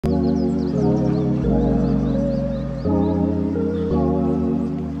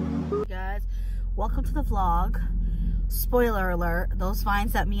welcome to the vlog. Spoiler alert, those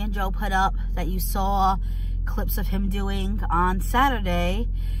vines that me and Joe put up that you saw clips of him doing on Saturday,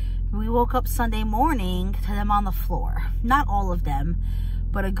 we woke up Sunday morning to them on the floor. Not all of them,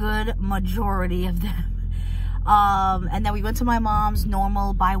 but a good majority of them. And then we went to my mom's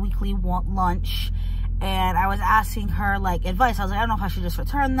normal bi-weekly lunch, and I was asking her like advice. I was like, I don't know if I should just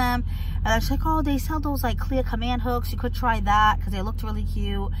return them. And she's like, oh, they sell those like clear command hooks. You could try that because they looked really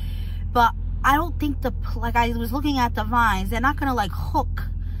cute. But I don't think like I was looking at the vines, they're not gonna like hook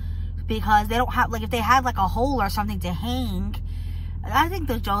because they don't have, like if they had like a hole or something to hang, I think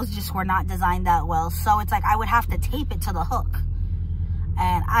the Joes just were not designed that well. So it's like I would have to tape it to the hook.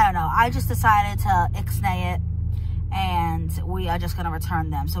 And I don't know, I just decided to ixnay it, and we are just gonna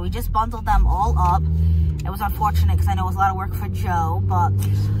return them. So we just bundled them all up. It was unfortunate because I know it was a lot of work for Joe, but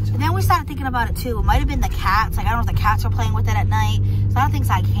and then we started thinking about it too. It might have been the cats. Like I don't know if the cats were playing with it at night. So I don't think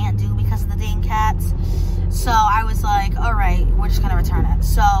I can't do because of the dang cats. So I was like, all right, we're just gonna return it.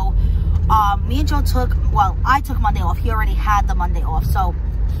 So me and Joe I took Monday off. He already had the Monday off. So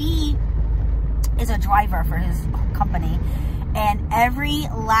he is a driver for his company, and every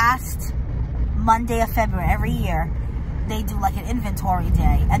last Monday of February every year they do like an inventory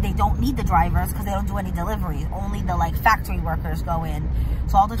day, and they don't need the drivers because they don't do any deliveries. Only the like factory workers go in.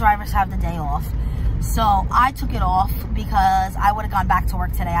 So all the drivers have the day off. So I took it off because I would have gone back to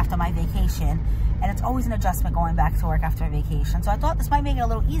work today after my vacation, and it's always an adjustment going back to work after a vacation. So I thought this might make it a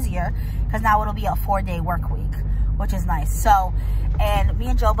little easier because now it'll be a 4-day work week, which is nice. So, and me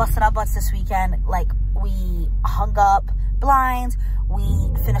and Joe busted our butts this weekend. Like we hung up blinds, we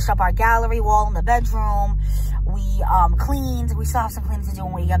finished up our gallery wall in the bedroom, we cleaned. We still have some cleaning to do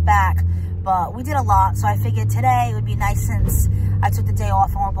when we get back, but we did a lot. So I figured today it would be nice, since I took the day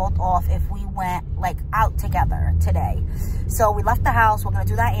off and we're both off, if we went like out together today. So we left the house. We're gonna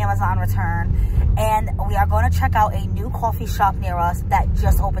do that Amazon return, and we are going to check out a new coffee shop near us that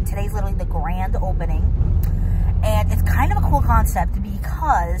just opened. Today's literally the grand opening, and it's kind of a cool concept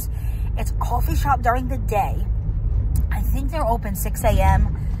because it's a coffee shop during the day. I think they're open 6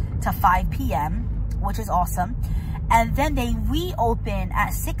 a.m. to 5 p.m., which is awesome. And then they reopen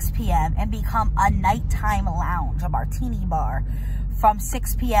at 6 p.m. and become a nighttime lounge, a martini bar, from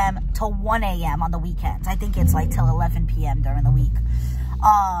 6 p.m. to 1 a.m. on the weekends. I think it's like till 11 p.m. during the week.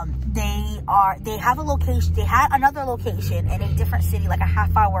 They have a location. They had another location in a different city, like a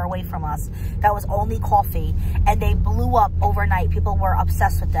half-hour away from us, that was only coffee, and they blew up overnight. People were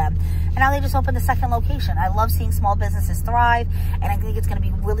obsessed with them, and now they just opened the second location. I love seeing small businesses thrive, and I think it's going to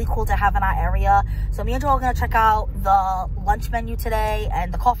be really cool to have in our area. So me and Joe are going to check out the lunch menu today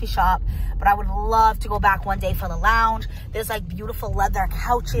and the coffee shop, but I would love to go back one day for the lounge. There's like beautiful leather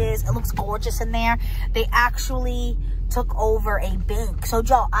couches. It looks gorgeous in there. They actually took over a bank. So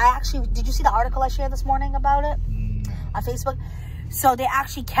Joe, did you see the article I shared this morning about it on Facebook? So they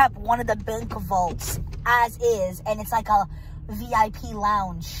actually kept one of the bank vaults as is, and it's like a VIP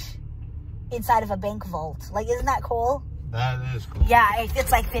lounge inside of a bank vault. Like, isn't that cool? That is cool. Yeah,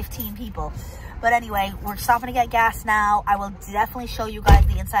 it's like 15 people. But anyway, we're stopping to get gas now. I will definitely show you guys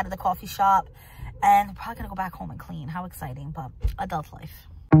the inside of the coffee shop, and we're probably gonna go back home and clean. How exciting, but adult life.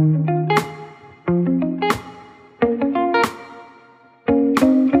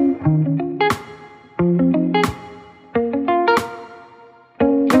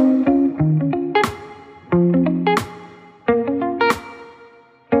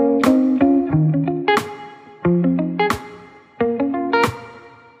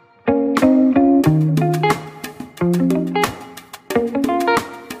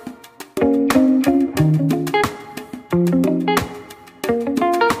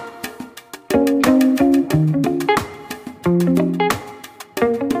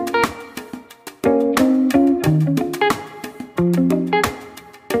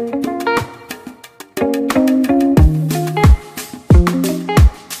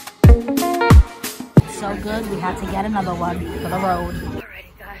 So good, we had to get another one for the road.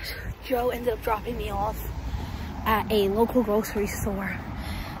 Alrighty guys, Joe ended up dropping me off at a local grocery store.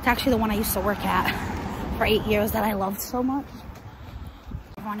 It's actually the one I used to work at for 8 years that I loved so much.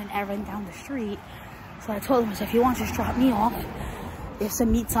 I run an errand down the street, so I told him, if you want, just drop me off. There's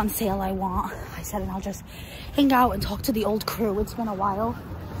some meats on sale I want. I said, and I'll just hang out and talk to the old crew. It's been a while.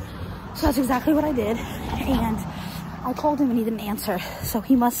 So that's exactly what I did. And I called him and he didn't answer. So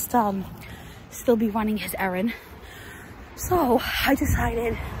he must still be running his errand. So I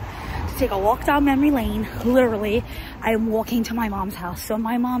decided to take a walk down memory lane. Literally, I am walking to my mom's house. So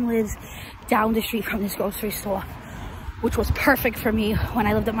my mom lives down the street from this grocery store, which was perfect for me when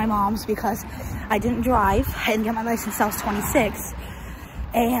I lived at my mom's because I didn't drive. I didn't get my license till I was 26.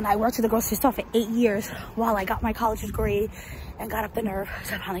 And I worked at the grocery store for 8 years while I got my college degree and got up the nerve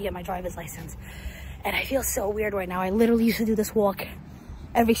to finally get my driver's license. And I feel so weird right now. I literally used to do this walk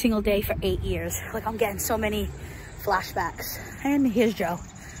every single day for 8 years. Like, I'm getting so many flashbacks. And here's Joe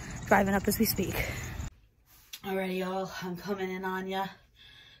driving up as we speak. Alrighty, y'all, I'm coming in on ya.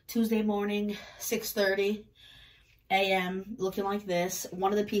 Tuesday morning, 6:30 a.m. looking like this.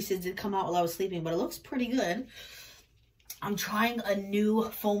 One of the pieces did come out while I was sleeping, but it looks pretty good. I'm trying a new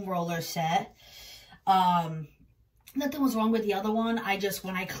foam roller set. Nothing was wrong with the other one.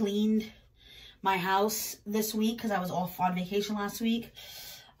 When I cleaned my house this week, because I was off on vacation last week.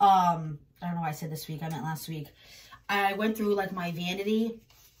 I don't know why I said this week. I meant last week. I went through like my vanity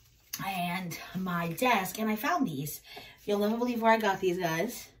and my desk, and I found these. You'll never believe where I got these,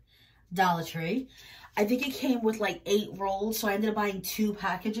 guys. Dollar Tree. I think it came with like 8 rolls, so I ended up buying 2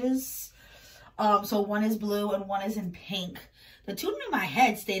 packages. So one is blue and one is in pink. The 2 in my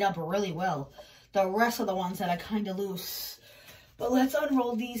head stayed up really well. The rest of the ones that are kind of loose. But let's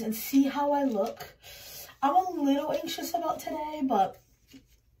unroll these and see how I look. I'm a little anxious about today, but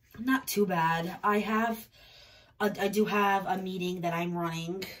not too bad. I do have a meeting that I'm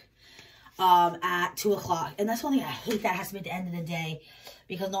running at 2 o'clock. And that's one thing I hate, that has to be at the end of the day.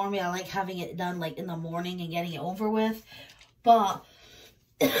 Because normally I like having it done like in the morning and getting it over with. But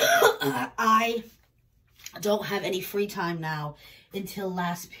I don't have any free time now until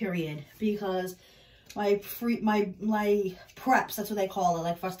last period, because my preps, that's what they call it,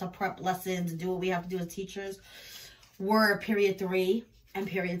 like for us to prep lessons and do what we have to do as teachers, were period 3 and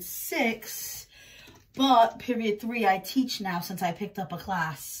period 6. But period 3 I teach now since I picked up a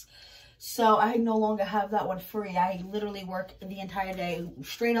class. So I no longer have that one free. I literally work the entire day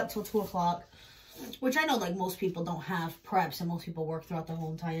straight up till 2 o'clock. Which I know, like, most people don't have preps and most people work throughout the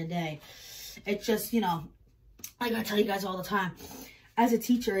whole entire day. It's just, you know, like I tell you guys all the time, as a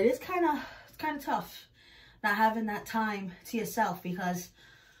teacher, it is kind of tough not having that time to yourself, because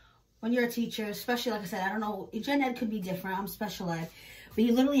when you're a teacher, especially, like I said, I don't know, gen ed could be different. I'm special ed. But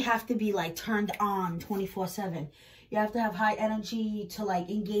you literally have to be, like, turned on 24/7. You have to have high energy to, like,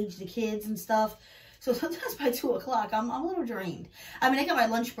 engage the kids and stuff. So sometimes by 2 o'clock, I'm a little drained. I mean, I get my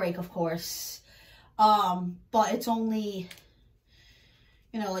lunch break, of course. But it's only,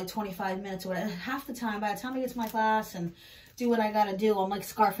 you know, like 25 minutes or whatever. Half the time, by the time I get to my class and do what I gotta do, I'm like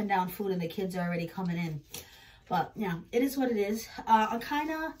scarfing down food and the kids are already coming in. But yeah, it is what it is. I'm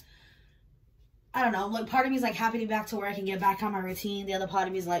kind of, I don't know, like part of me is like happy to be back to work and get back on my routine. The other part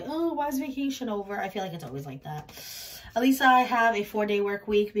of me is like, oh, why is vacation over? I feel like it's always like that. At least I have a 4-day work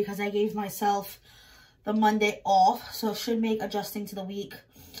week because I gave myself the Monday off. So it should make adjusting to the week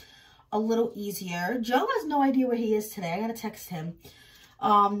a little easier. Joe has no idea where he is today. I gotta text him.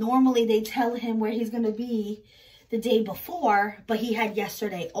 Normally they tell him where he's gonna be the day before, but he had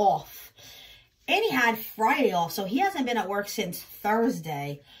yesterday off. And he had Friday off, so he hasn't been at work since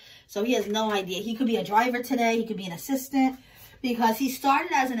Thursday. So he has no idea. He could be a driver today, he could be an assistant, because he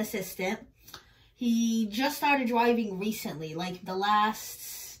started as an assistant. He just started driving recently, like the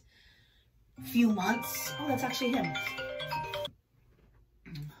last few months. Oh, that's actually him.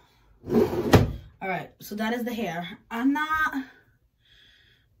 All right, so that is the hair. I'm not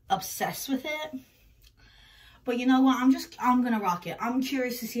obsessed with it, but you know what? I'm gonna rock it. I'm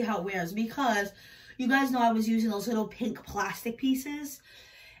curious to see how it wears, because you guys know I was using those little pink plastic pieces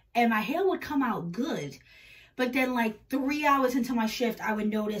and my hair would come out good. But then like 3 hours into my shift, I would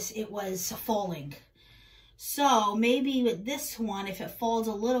notice it was falling. So maybe with this one, if it falls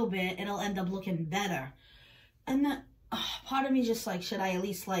a little bit, it'll end up looking better. And then part of me just like, should I at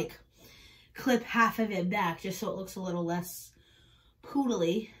least like clip half of it back just so it looks a little less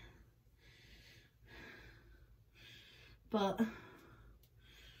poodly? But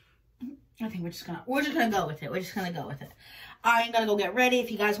I think we're just gonna go with it. We're just gonna go with it. I'm gonna go get ready.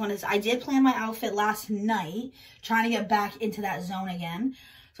 If you guys want to, I did plan my outfit last night, trying to get back into that zone again.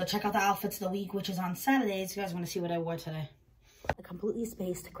 So check out the outfits of the week, which is on Saturdays. If you guys want to see what I wore today. I completely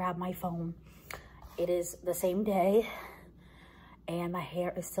spaced to grab my phone. It is the same day, and my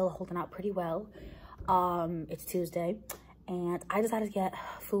hair is still holding out pretty well. It's Tuesday, and I decided to get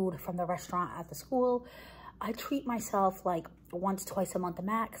food from the restaurant at the school. I treat myself like once, twice a month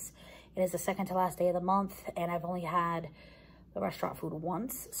max. It is the second to last day of the month, and I've only had the restaurant food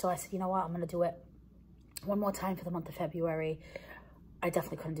once. So I said, you know what? I'm going to do it one more time for the month of February. I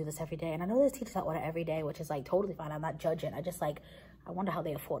definitely couldn't do this every day. And I know there's teachers that order every day, which is like totally fine. I'm not judging. I just like, I wonder how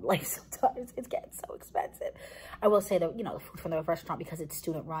they afford life sometimes. It's getting so expensive. I will say that, you know, the food from the restaurant, because it's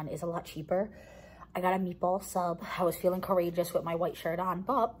student run, is a lot cheaper. I got a meatball sub. I was feeling courageous with my white shirt on,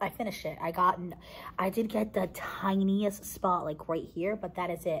 but I finished it. I did get the tiniest spot, like right here, but that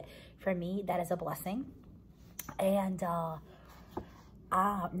is it. For me, that is a blessing. And now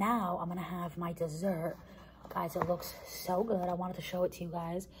I'm gonna have my dessert. Guys, it looks so good. I wanted to show it to you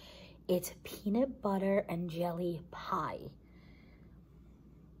guys. It's peanut butter and jelly pie.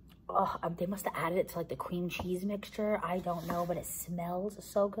 Oh, they must have added it to like the cream cheese mixture. I don't know, but it smells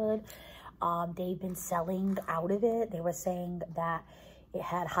so good. They've been selling out of it. They were saying that it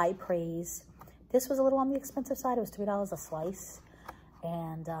had high praise. This was a little on the expensive side. It was $3 a slice.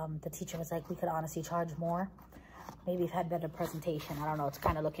 And the teacher was like, we could honestly charge more. Maybe we've had better presentation. I don't know. It's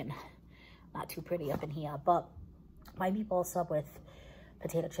kind of looking not too pretty up in here. But my meatball sub with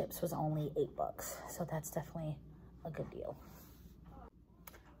potato chips was only $8. So that's definitely a good deal.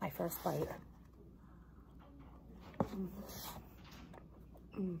 My first bite.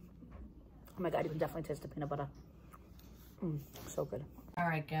 Oh my God, you can definitely taste the peanut butter. So good. All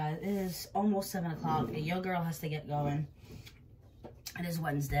right, guys, it is almost 7 o'clock. Your girl has to get going. It is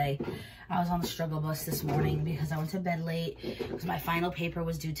Wednesday. I was on the struggle bus this morning because I went to bed late because my final paper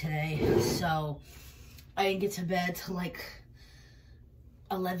was due today. So I didn't get to bed till like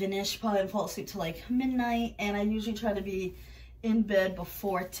 11-ish. Probably didn't fall asleep till like midnight. And I usually try to be in bed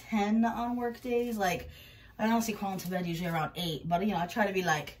before 10 on work days. Like, I honestly crawl into bed usually around 8. But, you know, I try to be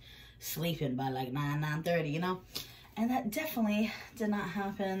like sleeping by like 9:30, you know. And that definitely did not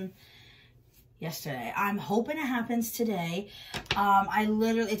happen yesterday. I'm hoping it happens today.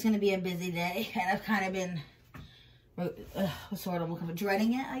 It's gonna be a busy day, and I've kind of been what's the word I'm looking for,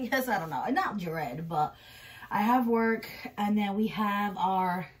 dreading it, I guess. I don't know, not dread, but I have work, and then we have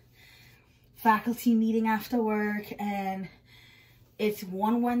our faculty meeting after work, and it's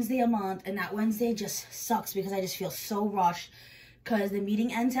one Wednesday a month, and that Wednesday just sucks because I just feel so rushed because the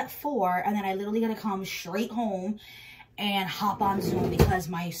meeting ends at 4, and then I literally gotta come straight home and hop on Zoom because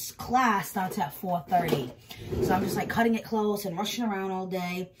my class starts at 4:30. So I'm just like cutting it close and rushing around all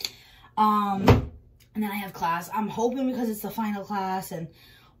day. And then I have class. I'm hoping because it's the final class and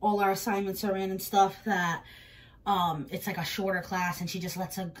all our assignments are in and stuff that it's like a shorter class and she just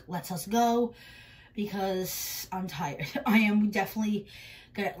lets us go because I'm tired. I am definitely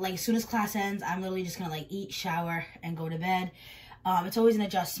gonna, like, as soon as class ends, I'm literally just gonna like eat, shower, and go to bed. It's always an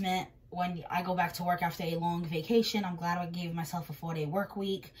adjustment when I go back to work after a long vacation. I'm glad I gave myself a 4-day work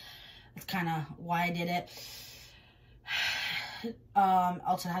week. That's kind of why I did it.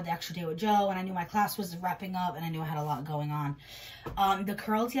 Also had the extra day with Joe, and I knew my class was wrapping up, and I knew I had a lot going on. The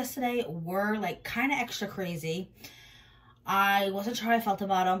curls yesterday were like kind of extra crazy. I wasn't sure how I felt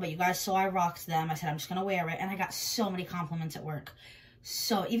about them, but you guys saw I rocked them. I said I'm just gonna wear it, and I got so many compliments at work.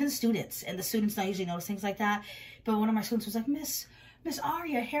 So even the students, and the students don't usually notice things like that, but one of my students was like, Miss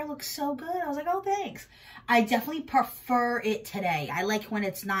Ari, your hair looks so good. I was like, oh, thanks. I definitely prefer it today. I like when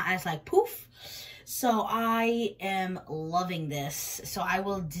it's not as like poof. So I am loving this. So I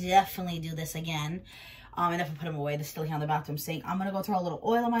will definitely do this again. And if I put them away, they're still here on the bathroom sink. I'm going to go throw a little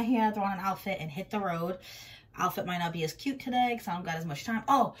oil in my hair, throw on an outfit, and hit the road. Outfit might not be as cute today because I don't got as much time.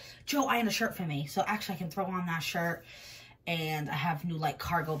 Oh, Joe ironed a shirt for me. So actually I can throw on that shirt. And I have new like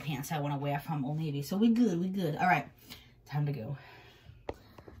cargo pants I want to wear from Old Navy. So we good. All right, time to go.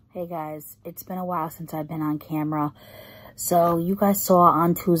 Hey guys, it's been a while since I've been on camera. So you guys saw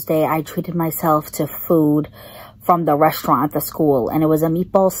on Tuesday, I treated myself to food from the restaurant at the school. And it was a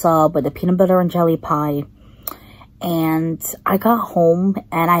meatball sub with a peanut butter and jelly pie. And I got home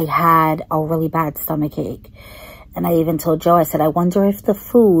and I had a really bad stomachache. And I even told Joe, I said, I wonder if the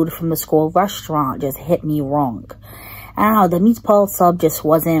food from the school restaurant just hit me wrong. I don't know, the meatball sub just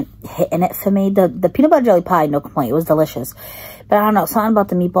wasn't hitting it for me. The peanut butter jelly pie, no complaint, it was delicious. But I don't know, something about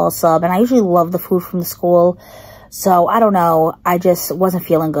the meatball sub, and I usually love the food from the school. So, I don't know, I just wasn't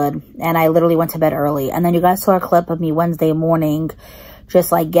feeling good. And I literally went to bed early. And then you guys saw a clip of me Wednesday morning,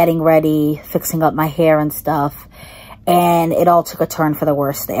 just like getting ready, fixing up my hair and stuff. And it all took a turn for the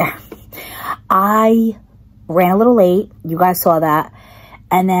worse there. I ran a little late, you guys saw that.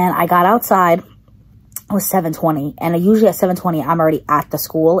 And then I got outside. It was 7:20, and usually at 7:20 I'm already at the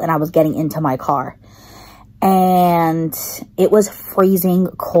school and I was getting into my car, and it was freezing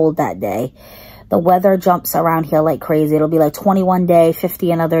cold that day. The weather jumps around here like crazy. It'll be like 21 day,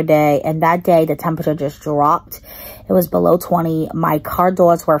 50 another day, and that day the temperature just dropped. It was below 20. My car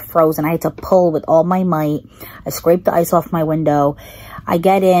doors were frozen. I had to pull with all my might. I scraped the ice off my window. I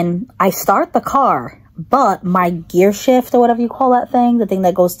get in, I start the car, but my gear shift or whatever you call that thing, the thing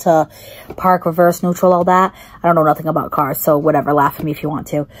that goes to park, reverse, neutral, all that. I don't know nothing about cars, so whatever, laugh at me if you want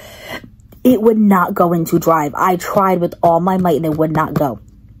to. It would not go into drive. I tried with all my might and it would not go.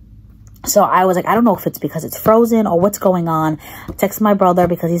 So I was like, I don't know if it's because it's frozen or what's going on. I texted my brother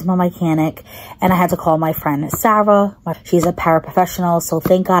because he's my mechanic, and I had to call my friend Sarah. She's a paraprofessional, so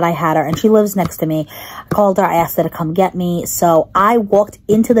thank God I had her, and she lives next to me. I called her, I asked her to come get me. So I walked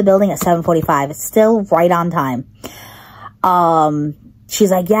into the building at 7:45. It's still right on time.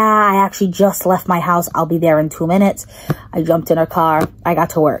 She's like, yeah, I actually just left my house. I'll be there in 2 minutes. I jumped in her car. I got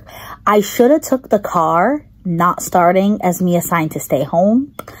to work. I should have took the car, not starting, as me assigned to stay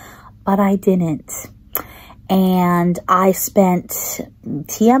home, but I didn't. And I spent,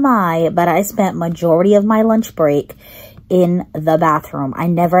 TMI, but I spent majority of my lunch break in the bathroom. I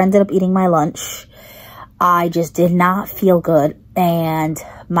never ended up eating my lunch. I just did not feel good, and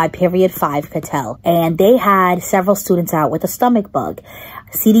my period 5 could tell. And they had several students out with a stomach bug.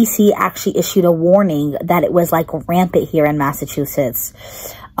 CDC actually issued a warning that it was like rampant here in Massachusetts.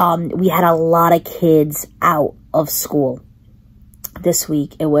 We had a lot of kids out of school this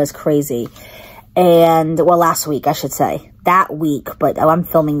week. It was crazy. And, well, last week, I should say. That week, but I'm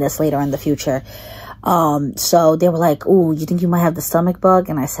filming this later in the future. So they were like, ooh, you think you might have the stomach bug?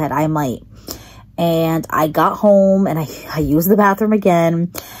 And I said, I might. And I got home and I used the bathroom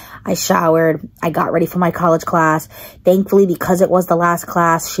again. I showered. I got ready for my college class. Thankfully, because it was the last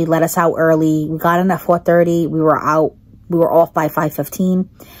class, she let us out early. We got in at 4:30. We were out. We were off by 5:15.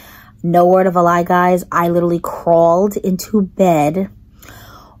 No word of a lie, guys. I literally crawled into bed,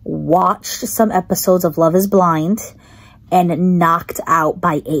 watched some episodes of Love is Blind, and knocked out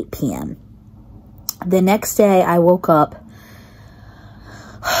by 8 p.m. The next day, I woke up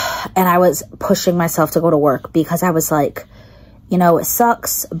and I was pushing myself to go to work because I was like, you know, it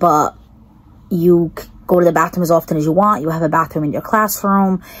sucks, but you go to the bathroom as often as you want. You have a bathroom in your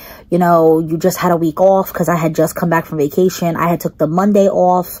classroom. You know, you just had a week off because I had just come back from vacation. I had took the Monday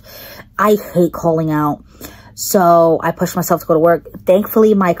off. I hate calling out. So I pushed myself to go to work.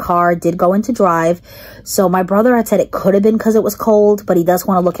 Thankfully, my car did go into drive. So my brother had said it could have been because it was cold, but he does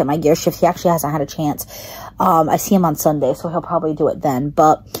want to look at my gear shift. He actually hasn't had a chance. I see him on Sunday, so he'll probably do it then.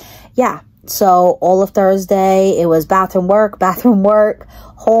 But yeah, so all of Thursday, it was bathroom work,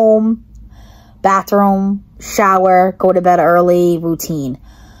 home, bathroom, shower, go to bed early, routine.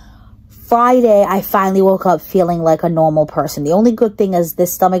 Friday, I finally woke up feeling like a normal person. The only good thing is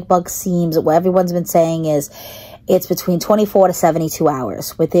this stomach bug seems, what everyone's been saying is, it's between 24 to 72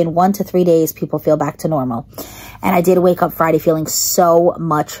 hours. Within 1 to 3 days, people feel back to normal. And I did wake up Friday feeling so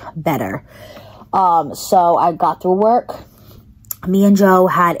much better. So I got through work. Me and Joe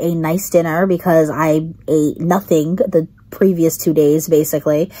had a nice dinner because I ate nothing the previous 2 days,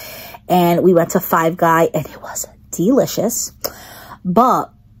 basically. And we went to Five Guy, and it was delicious.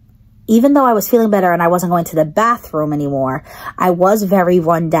 But even though I was feeling better and I wasn't going to the bathroom anymore, I was very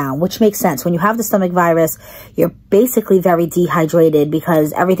run down, which makes sense. When you have the stomach virus, you're basically very dehydrated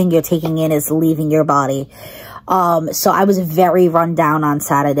because everything you're taking in is leaving your body. So I was very run down on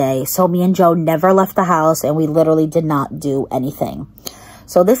Saturday. So me and Joe never left the house, and we literally did not do anything.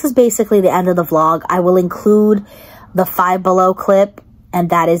 So this is basically the end of the vlog. I will include the Five Below clip, and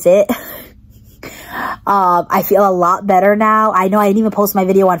that is it. I feel a lot better now. I know I didn't even post my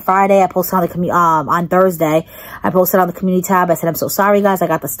video on Friday. I posted on the on Thursday. I posted on the community tab. I said, I'm so sorry, guys. I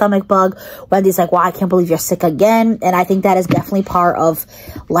got the stomach bug. Wendy's like, wow, I can't believe you're sick again. And I think that is definitely part of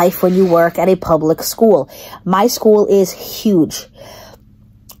life when you work at a public school. My school is huge.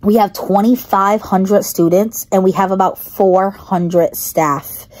 We have 2,500 students, and we have about 400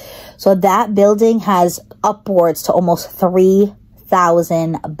 staff. So that building has upwards to almost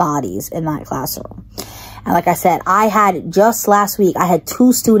 3,000 bodies in that classroom. And like I said, I had just last week, I had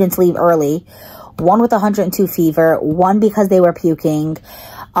 2 students leave early, one with 102 fever, one because they were puking.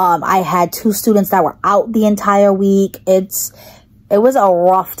 I had 2 students that were out the entire week. It was a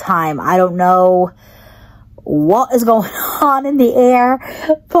rough time. I don't know what is going on in the air,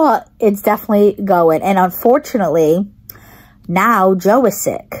 but it's definitely going. And unfortunately, now Joe is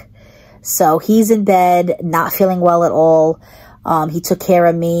sick. So he's in bed, not feeling well at all. He took care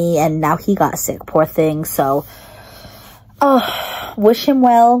of me, and now he got sick, poor thing. So, wish him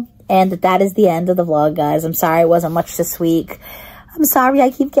well. And that is the end of the vlog, guys. I'm sorry it wasn't much this week. I'm sorry I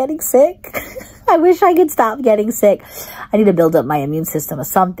keep getting sick. I wish I could stop getting sick. I need to build up my immune system or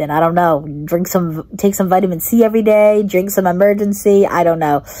something. I don't know. Take some vitamin C every day. Drink some emergency. I don't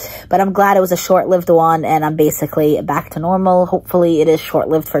know. But I'm glad it was a short-lived one, and I'm basically back to normal. Hopefully it is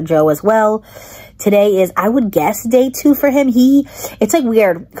short-lived for Joe as well. Today is, I would guess, day 2 for him. It's like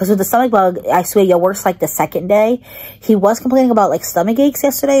weird because with the stomach bug, I swear you're worse like the second day. He was complaining about like stomach aches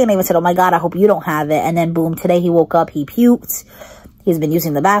yesterday, and I even said, oh my God, I hope you don't have it. And then boom, today he woke up, he puked. He's been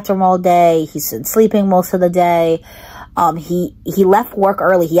using the bathroom all day. He's been sleeping most of the day. He left work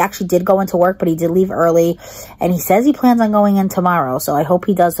early. He actually did go into work, but he did leave early. And he says he plans on going in tomorrow. So I hope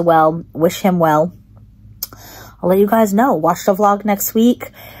he does well. Wish him well. I'll let you guys know. Watch the vlog next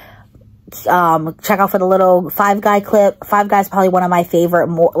week. Check out for the little Five Guy clip. Five Guys probably one of my favorite,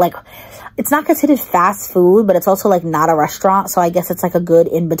 more like, it's not considered fast food, but it's also like not a restaurant. So I guess it's like a good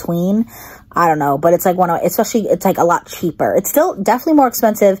in between. I don't know, but it's like especially it's like a lot cheaper. It's still definitely more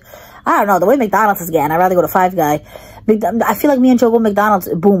expensive. I don't know, the way McDonald's is getting, I'd rather go to Five Guy. I feel like me and Joe go to McDonald's,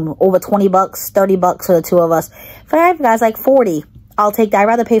 boom, over 20 bucks, 30 bucks for the two of us. Five Guys, like 40. I'll take that. I'd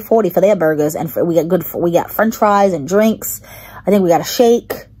rather pay 40 for their burgers. And we got French fries and drinks. I think we got a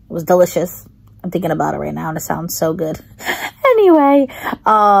shake. It was delicious. I'm thinking about it right now and it sounds so good. Anyway,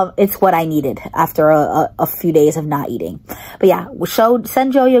 it's what I needed after a few days of not eating. But yeah,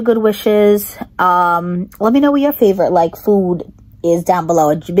 send Joe your good wishes. Let me know what your favorite like food is down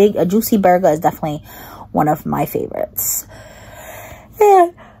below. A juicy burger is definitely one of my favorites.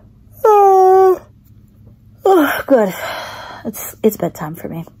 And good. It's bedtime for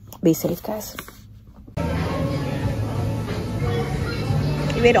me. Be safe, guys.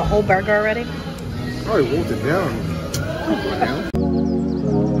 You ate a whole burger already? I already wolfed it down.